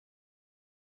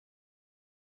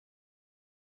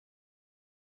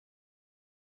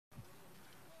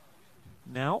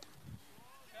Now,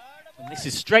 and this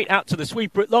is straight out to the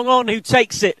sweeper at long on, who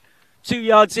takes it 2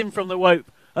 yards in from the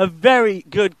rope. A very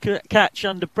good catch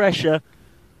under pressure.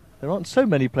 There aren't so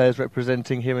many players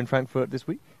representing here in Frankfurt this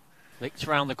week. Flicks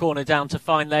round the corner down to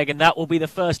fine leg, and that will be the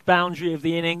first boundary of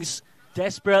the innings.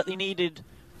 Desperately needed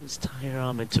is Tahir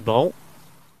Ahmed to bowl.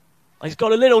 He's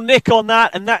got a little nick on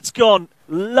that, and that's gone.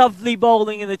 Lovely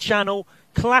bowling in the channel.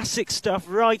 Classic stuff,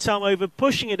 right arm over,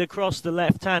 pushing it across the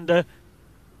left-hander.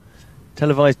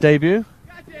 Televised debut.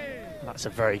 That's a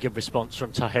very good response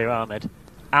from Tahir Ahmed.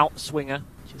 Outswinger,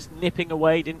 just nipping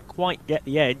away, didn't quite get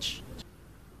the edge.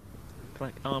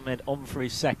 Crack Ahmed on for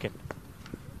his second.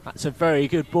 That's a very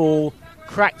good ball.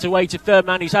 Cracked away to third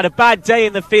man, who's had a bad day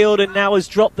in the field and now has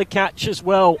dropped the catch as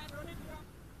well.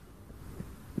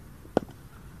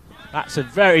 That's a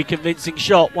very convincing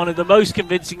shot, one of the most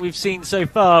convincing we've seen so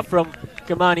far from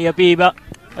Gamani Habiba.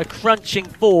 A crunching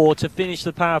 4 to finish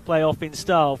the power play off in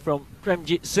style from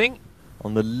Premjit Singh.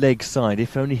 On the leg side,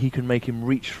 if only he can make him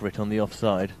reach for it on the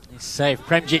offside. He's safe.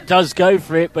 Premjit does go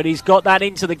for it, but he's got that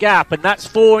into the gap, and that's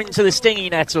 4 into the stingy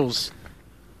nettles.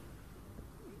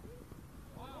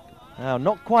 Now,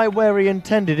 not quite where he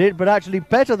intended it, but actually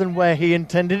better than where he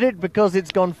intended it, because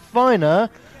it's gone finer.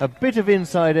 A bit of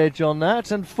inside edge on that,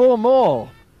 and 4 more.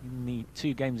 You need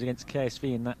 2 games against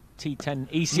KSV in that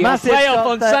T10 ECL Massive playoff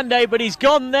on Sunday, but he's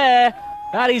gone there.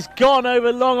 That is gone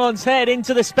over Longon's head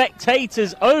into the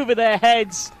spectators, over their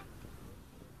heads.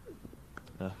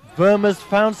 Verma's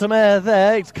found some air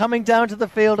there. It's coming down to the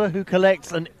fielder, who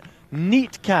collects a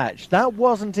neat catch. That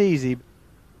wasn't easy.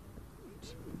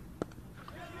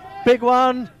 Big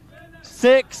one.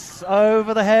 6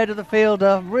 over the head of the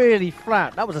fielder. Really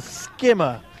flat. That was a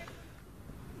skimmer.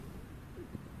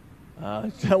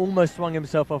 He's almost swung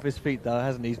himself off his feet though,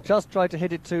 hasn't he? He's just tried to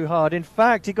hit it too hard. In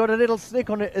fact, he got a little snick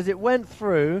on it as it went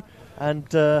through,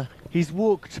 and he's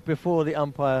walked before the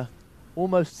umpire.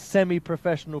 Almost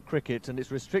semi-professional cricket, and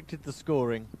it's restricted the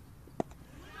scoring.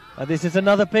 And this is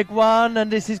another big one,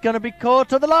 and this is going to be caught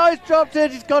to the line. He's dropped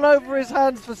it. He's gone over his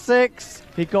hands for 6.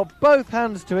 He got both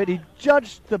hands to it. He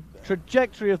judged the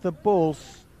trajectory of the ball.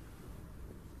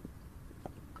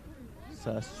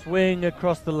 So swing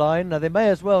across the line. Now they may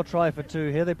as well try for 2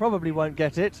 here. They probably won't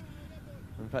get it.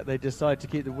 In fact, they decide to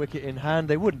keep the wicket in hand.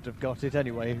 They wouldn't have got it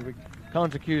anyway. We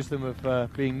can't accuse them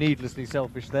of being needlessly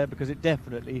selfish there, because it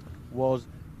definitely was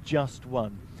just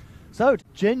 1. So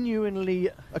genuinely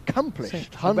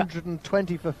accomplished.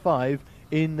 120 for 5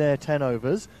 in their 10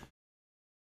 overs.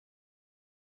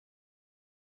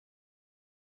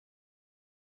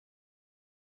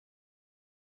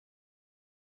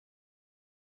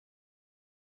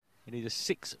 It is a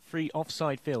 6 free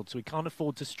offside field, so he can't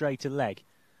afford to stray to leg.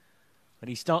 But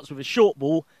he starts with a short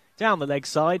ball down the leg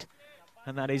side,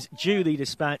 and that is duly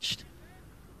dispatched.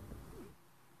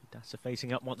 Dasa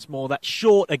facing up once more. That's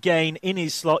short again in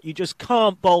his slot. You just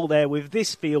can't bowl there with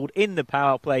this field in the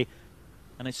power play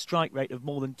and a strike rate of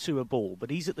more than 2 a ball.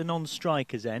 But he's at the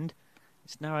non-striker's end.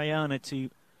 It's Narayana to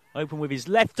open with his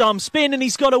left arm spin, and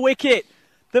he's got a wicket.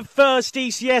 The first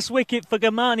ECS wicket for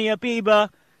Gamani Habiba.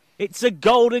 It's a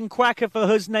golden quacker for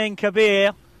Husnain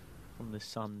Kabir from the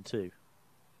Sun too.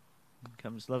 Here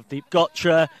comes Lovedeep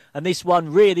Gotra, and this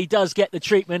one really does get the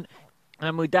treatment.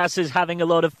 And Mudassir's having a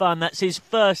lot of fun. That's his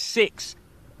first 6.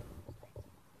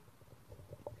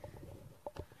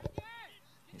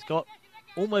 He's got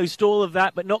almost all of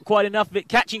that, but not quite enough of it.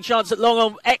 Catching chance at long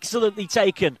on, excellently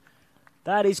taken.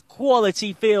 That is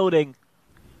quality fielding.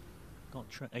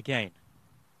 Gotra again.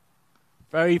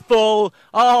 Very full.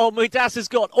 Oh, Mudassir's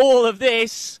got all of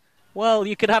this. Well,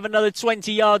 you could have another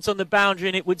 20 yards on the boundary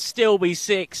and it would still be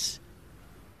 6.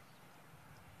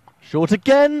 Short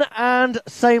again, and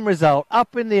same result.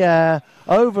 Up in the air,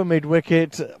 over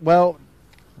mid-wicket. Well,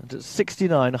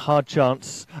 69, a hard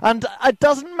chance. And it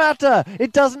doesn't matter.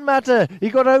 It doesn't matter. He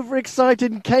got overexcited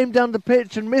and came down the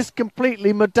pitch and missed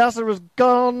completely. Mudassir was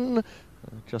gone.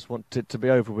 I just want it to be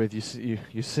over with.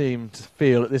 You seem to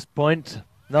feel at this point.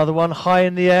 Another one high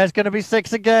in the air. It's going to be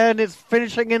 6 again. It's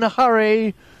finishing in a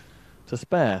hurry to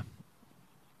spare.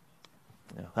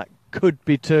 Yeah, that could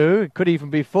be 2. It could even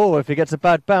be 4 if he gets a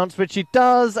bad bounce, which he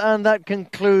does, and that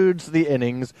concludes the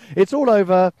innings. It's all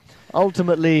over.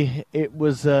 Ultimately, it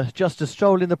was just a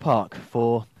stroll in the park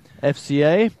for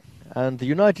FCA, and the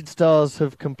United Stars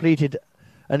have completed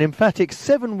an emphatic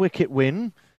 7-wicket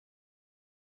win